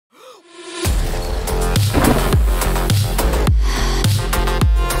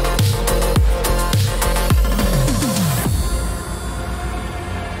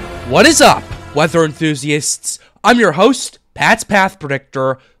What is up, weather enthusiasts? I'm your host, Pat's Path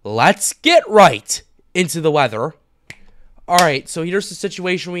Predictor. Let's get right into the weather. Alright, so here's the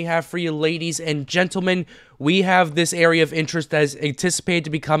situation we have for you, ladies and gentlemen. We have this area of interest that is anticipated to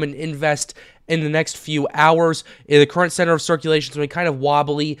become an invest in the next few hours. The current center of circulation has been kind of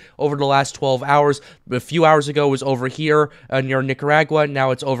wobbly over the last 12 hours. A few hours ago it was over here near Nicaragua.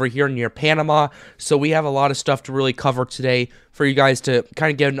 Now it's over here near Panama. So we have a lot of stuff to really cover today for you guys to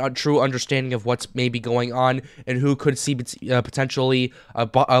kind of get a true understanding of what's maybe going on and who could see potentially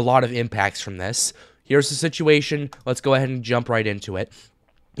a lot of impacts from this. Here's the situation. Let's go ahead and jump right into it.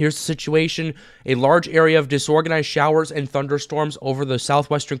 Here's the situation. A large area of disorganized showers and thunderstorms over the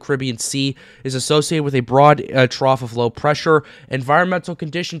southwestern Caribbean Sea is associated with a broad trough of low pressure. Environmental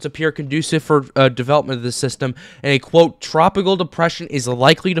conditions appear conducive for development of the system, and a, quote, tropical depression is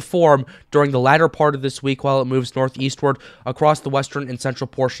likely to form during the latter part of this week while it moves northeastward across the western and central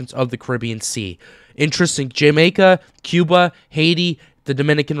portions of the Caribbean Sea. Interests in Jamaica, Cuba, Haiti, the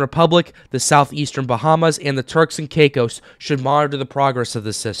Dominican Republic, the southeastern Bahamas, and the Turks and Caicos should monitor the progress of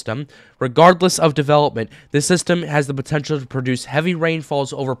the system. Regardless of development, this system has the potential to produce heavy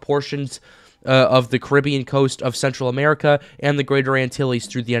rainfalls over portions of the Caribbean coast of Central America and the Greater Antilles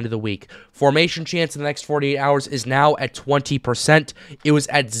through the end of the week. Formation chance in the next 48 hours is now at 20%. It was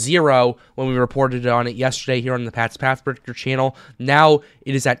at 0 when we reported on it yesterday here on the Pat's Path Predictor channel. Now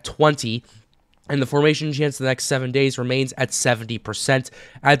it is at 20%. And the formation chance in the next 7 days remains at 70%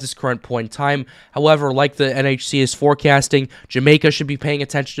 at this current point in time. However, like the NHC is forecasting, Jamaica should be paying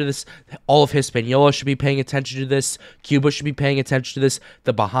attention to this. All of Hispaniola should be paying attention to this. Cuba should be paying attention to this.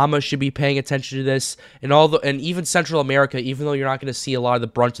 The Bahamas should be paying attention to this. And even Central America, even though you're not going to see a lot of the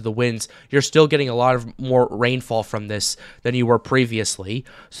brunt of the winds, you're still getting a lot of more rainfall from this than you were previously.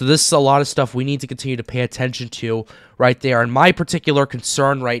 So this is a lot of stuff we need to continue to pay attention to right there. And my particular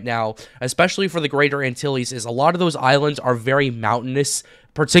concern right now, especially for the Greater Antilles, is a lot of those islands are very mountainous,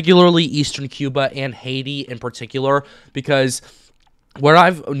 particularly eastern Cuba and Haiti in particular, because what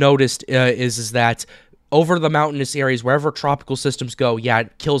I've noticed is that over the mountainous areas, wherever tropical systems go, yeah,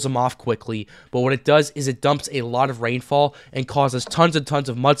 it kills them off quickly. But what it does is it dumps a lot of rainfall and causes tons and tons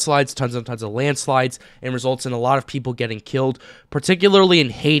of mudslides, tons and tons of landslides, and results in a lot of people getting killed, particularly in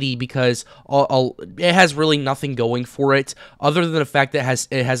Haiti, because it has really nothing going for it other than the fact that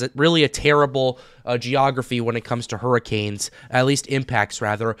it has really a terrible geography when it comes to hurricanes, at least impacts,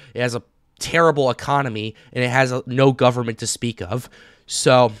 rather. It has a terrible economy, and it has no government to speak of.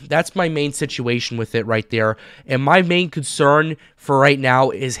 So that's my main situation with it right there. And my main concern for right now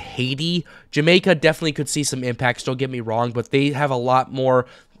is Haiti. Jamaica definitely could see some impacts, don't get me wrong, but they have a lot more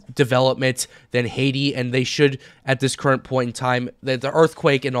development than Haiti, and they should, at this current point in time, the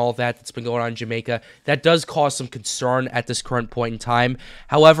earthquake and all that's been going on in Jamaica, that does cause some concern at this current point in time.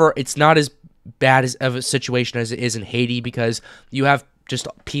 However, it's not as bad of a situation as it is in Haiti, because you have just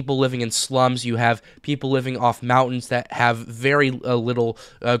people living in slums. You have people living off mountains that have very little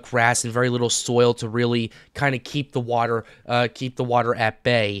grass and very little soil to really kind of keep the water at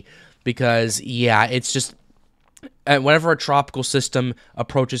bay. Because yeah, it's just whenever a tropical system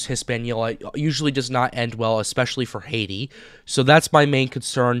approaches Hispaniola, it usually does not end well, especially for Haiti. So that's my main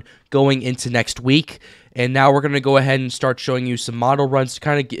concern going into next week. And now we're going to go ahead and start showing you some model runs to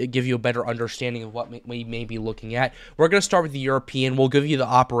kind of give you a better understanding of what we may be looking at. We're going to start with the European. We'll give you the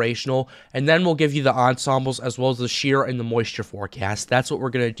operational, and then we'll give you the ensembles as well as the shear and the moisture forecast. That's what we're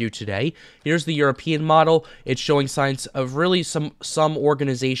going to do today. Here's the European model. It's showing signs of really some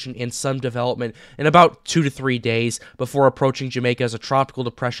organization and some development in about 2 to 3 days before approaching Jamaica as a tropical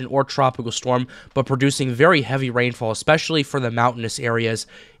depression or tropical storm, but producing very heavy rainfall, especially for the mountainous areas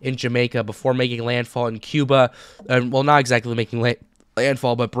in Jamaica before making landfall in Cuba. Well, not exactly making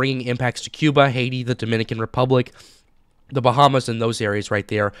landfall, but bringing impacts to Cuba, Haiti, the Dominican Republic, the Bahamas, and those areas right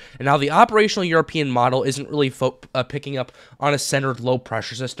there. And now the operational European model isn't really picking up on a centered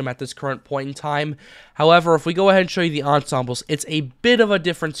low-pressure system at this current point in time. However, if we go ahead and show you the ensembles, it's a bit of a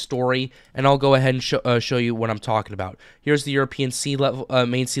different story, and I'll go ahead and show you what I'm talking about. Here's the European sea level,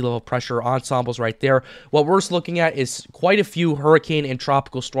 main sea level pressure ensembles right there. What we're looking at is quite a few hurricane and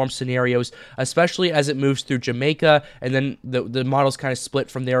tropical storm scenarios, especially as it moves through Jamaica, and then the model's kind of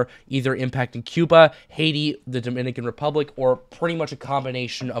split from there, either impacting Cuba, Haiti, the Dominican Republic, Republic, or pretty much a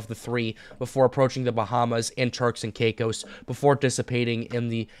combination of the three before approaching the Bahamas and Turks and Caicos before dissipating in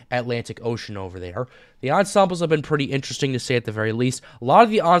the Atlantic Ocean over there. The ensembles have been pretty interesting to say at the very least. A lot of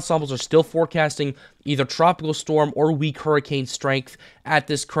the ensembles are still forecasting either tropical storm or weak hurricane strength at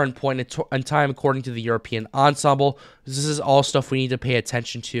this current point in time, according to the European ensemble. This is all stuff we need to pay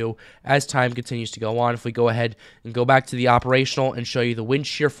attention to as time continues to go on. If we go ahead and go back to the operational and show you the wind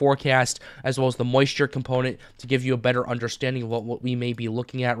shear forecast as well as the moisture component to give you a better understanding of what we may be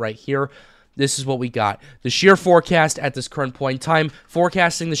looking at right here. This is what we got. The shear forecast at this current point in time,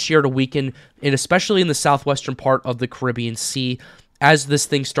 forecasting the shear to weaken, and especially in the southwestern part of the Caribbean Sea. As this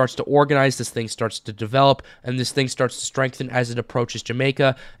thing starts to organize, this thing starts to develop, and this thing starts to strengthen as it approaches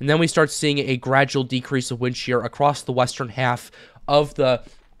Jamaica. And then we start seeing a gradual decrease of wind shear across the western half of the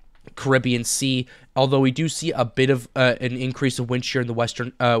Caribbean Sea, although we do see a bit of an increase of wind shear in the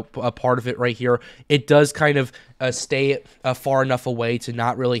western part of it right here. It does kind of stay far enough away to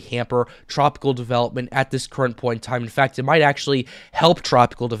not really hamper tropical development at this current point in time. In fact, it might actually help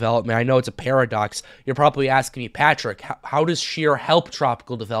tropical development. I know it's a paradox. You're probably asking me, Patrick, how does shear help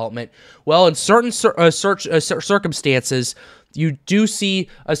tropical development? Well, in certain circumstances, you do see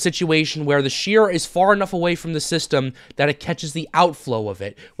a situation where the shear is far enough away from the system that it catches the outflow of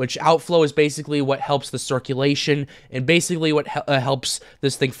it, which outflow is basically what helps the circulation and basically what helps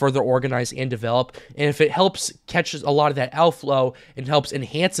this thing further organize and develop. And if it catches a lot of that outflow and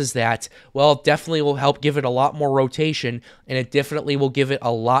enhances that, well, it definitely will help give it a lot more rotation, and it definitely will give it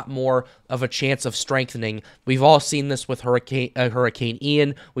a lot more of a chance of strengthening. We've all seen this with Hurricane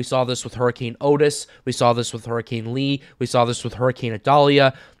Ian. We saw this with Hurricane Otis. We saw this with Hurricane Lee. We saw this with Hurricane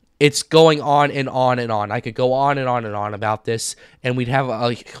Idalia. It's going on and on and on. I could go on and on and on about this, and we'd have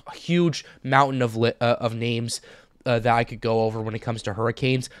a huge mountain of names that I could go over when it comes to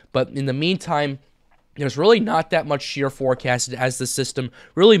hurricanes. But in the meantime, there's really not that much shear forecasted as the system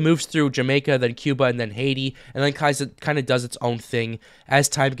really moves through Jamaica, then Cuba, and then Haiti, and then kind of does its own thing as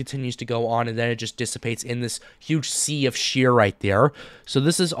time continues to go on, and then it just dissipates in this huge sea of shear right there. So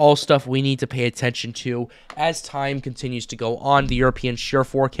this is all stuff we need to pay attention to as time continues to go on. The European shear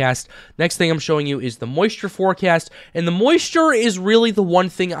forecast. Next thing I'm showing you is the moisture forecast, and the moisture is really the one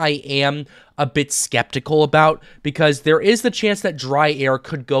thing I am a bit skeptical about, because there is the chance that dry air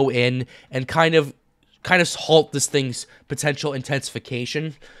could go in and kind of halt this thing's potential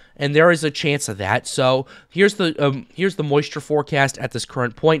intensification, and there is a chance of that. So here's the moisture forecast at this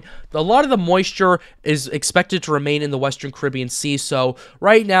current point. A lot of the moisture is expected to remain in the Western Caribbean Sea, so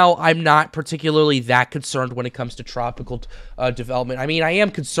right now I'm not particularly that concerned when it comes to tropical development. I mean, I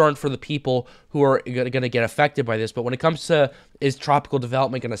am concerned for the people who are going to get affected by this, but when it comes to is tropical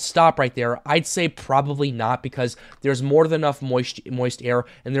development going to stop right there, I'd say probably not, because there's more than enough moist air,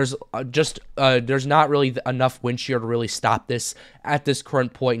 and there's not really enough wind shear to really stop this at this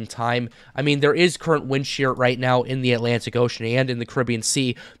current point in time. I mean, there is current wind shear right now in the Atlantic Ocean and in the Caribbean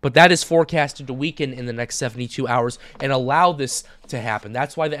Sea, but that is forecasted to weaken in the next 72 hours and allow this to happen.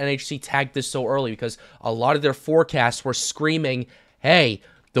 That's why the NHC tagged this so early, because a lot of their forecasts were screaming, hey,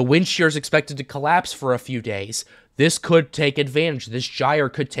 the wind shear is expected to collapse for a few days. This could take advantage. This gyre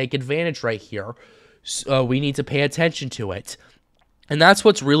could take advantage right here. So we need to pay attention to it. And that's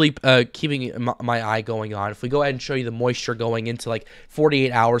what's really keeping my eye going on. If we go ahead and show you the moisture going into like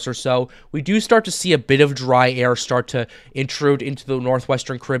 48 hours or so, we do start to see a bit of dry air start to intrude into the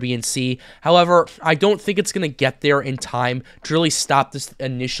northwestern Caribbean Sea. However, I don't think it's going to get there in time to really stop this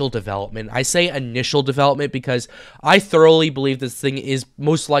initial development. I say initial development because I thoroughly believe this thing is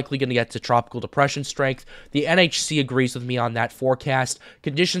most likely going to get to tropical depression strength. The NHC agrees with me on that forecast.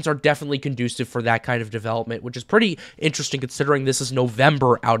 Conditions are definitely conducive for that kind of development, which is pretty interesting considering this is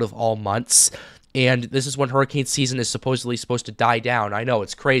November out of all months, and this is when hurricane season is supposedly supposed to die down. I know,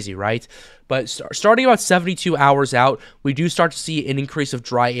 it's crazy, right? But starting about 72 hours out, we do start to see an increase of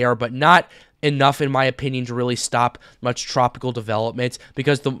dry air, but not enough, in my opinion, to really stop much tropical development,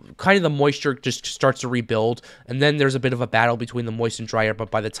 because the moisture just starts to rebuild, and then there's a bit of a battle between the moist and dry air.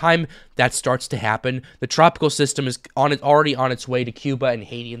 But by the time that starts to happen, the tropical system is already on its way to Cuba and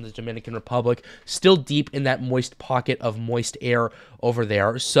Haiti and the Dominican Republic, still deep in that moist pocket of moist air over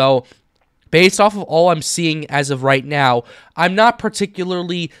there. So based off of all I'm seeing as of right now, I'm not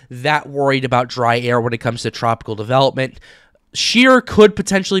particularly that worried about dry air when it comes to tropical development. Shear could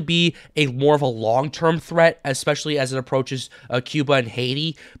potentially be more of a long-term threat, especially as it approaches Cuba and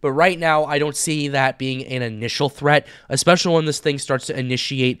Haiti. But right now, I don't see that being an initial threat, especially when this thing starts to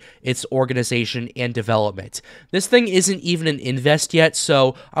initiate its organization and development. This thing isn't even an invest yet,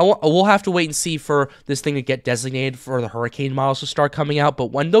 so we'll have to wait and see for this thing to get designated for the hurricane models to start coming out.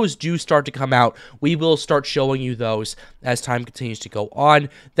 But when those do start to come out, we will start showing you those as time continues to go on.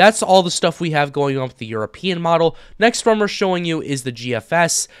 That's all the stuff we have going on with the European model. Next one we're showing you is the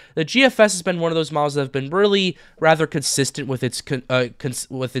GFS. The GFS has been one of those models that have been really rather consistent with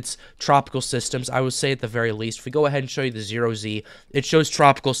its tropical systems, I would say at the very least. If we go ahead and show you the 0Z, it shows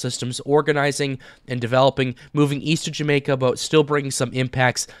tropical systems organizing and developing, moving east of Jamaica, but still bringing some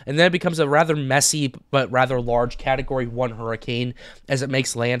impacts, and then it becomes a rather messy but rather large Category 1 hurricane as it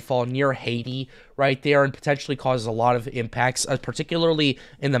makes landfall near Haiti right there and potentially causes a lot of impacts, particularly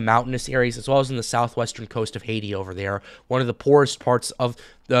in the mountainous areas as well as in the southwestern coast of Haiti over there, one of the poorest parts of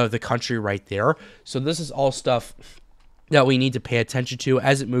the country right there. So this is all stuff that we need to pay attention to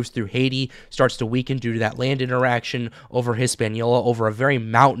as it moves through Haiti, starts to weaken due to that land interaction over Hispaniola, over a very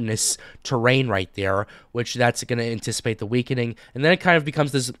mountainous terrain right there, which that's going to anticipate the weakening. And then it kind of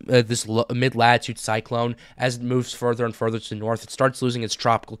becomes this mid-latitude cyclone as it moves further and further to the north. It starts losing its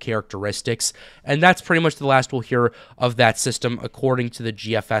tropical characteristics, and that's pretty much the last we'll hear of that system according to the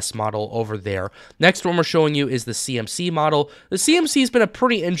GFS model over there. Next one we're showing you is the CMC model. The CMC has been a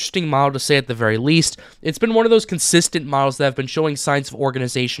pretty interesting model to say at the very least. It's been one of those consistent models that have been showing signs of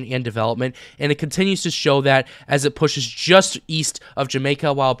organization and development, and it continues to show that as it pushes just east of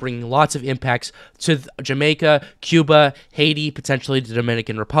Jamaica while bringing lots of impacts to Jamaica, Cuba, Haiti, potentially the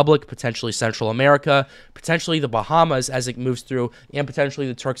Dominican Republic, potentially Central America, potentially the Bahamas as it moves through, and potentially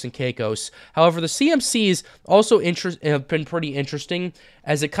the Turks and Caicos. However, the CMCs also have been pretty interesting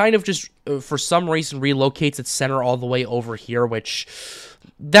as it kind of just, for some reason, relocates its center all the way over here, which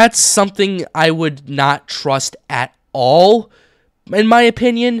that's something I would not trust at all, in my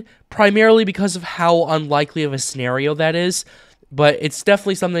opinion, primarily because of how unlikely of a scenario that is. But it's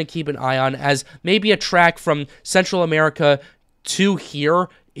definitely something to keep an eye on, as maybe a track from Central America to here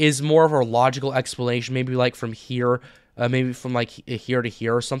is more of a logical explanation, maybe like from here, maybe from like here to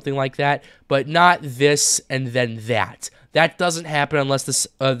here or something like that, but not this and then that. That doesn't happen unless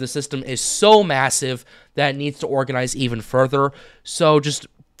the system is so massive that it needs to organize even further. So just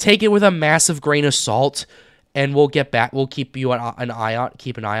take it with a massive grain of salt, and we'll get back. We'll keep an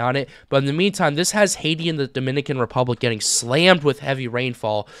eye on it. But in the meantime, this has Haiti and the Dominican Republic getting slammed with heavy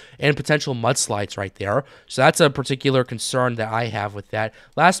rainfall and potential mudslides right there. So that's a particular concern that I have with that.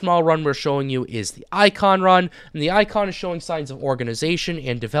 Last model run we're showing you is the Icon run, and the Icon is showing signs of organization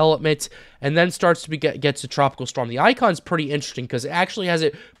and development, and then starts to gets to tropical storm. The Icon's pretty interesting because it actually has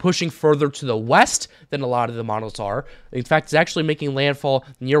it pushing further to the west than a lot of the models are. In fact, it's actually making landfall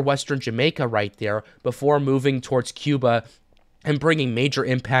near western Jamaica right there before moving towards Cuba and bringing major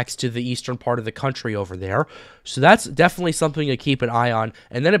impacts to the eastern part of the country over there. So that's definitely something to keep an eye on.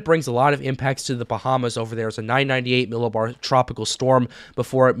 And then it brings a lot of impacts to the Bahamas over there. It's a 998 millibar tropical storm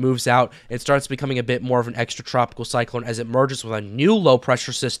before it moves out. It starts becoming a bit more of an extratropical cyclone as it merges with a new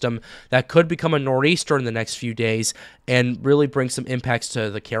low-pressure system that could become a nor'easter in the next few days and really bring some impacts to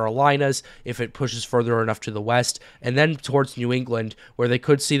the Carolinas if it pushes further enough to the west, and then towards New England, where they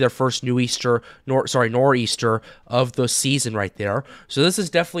could see their first nor'easter of the season right there. So this is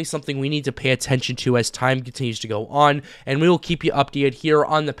definitely something we need to pay attention to as time continues to go on, and we will keep you updated here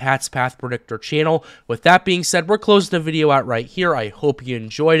on the Pat's Path Predictor channel. With that being said, we're closing the video out right here. I hope you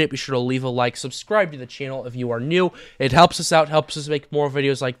enjoyed it. Be sure to leave a like, subscribe to the channel if you are new. It helps us out, helps us make more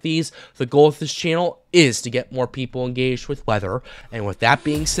videos like these. The goal of this channel is to get more people engaged with weather. And with that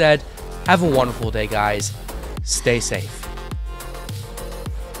being said, have a wonderful day, guys. Stay safe.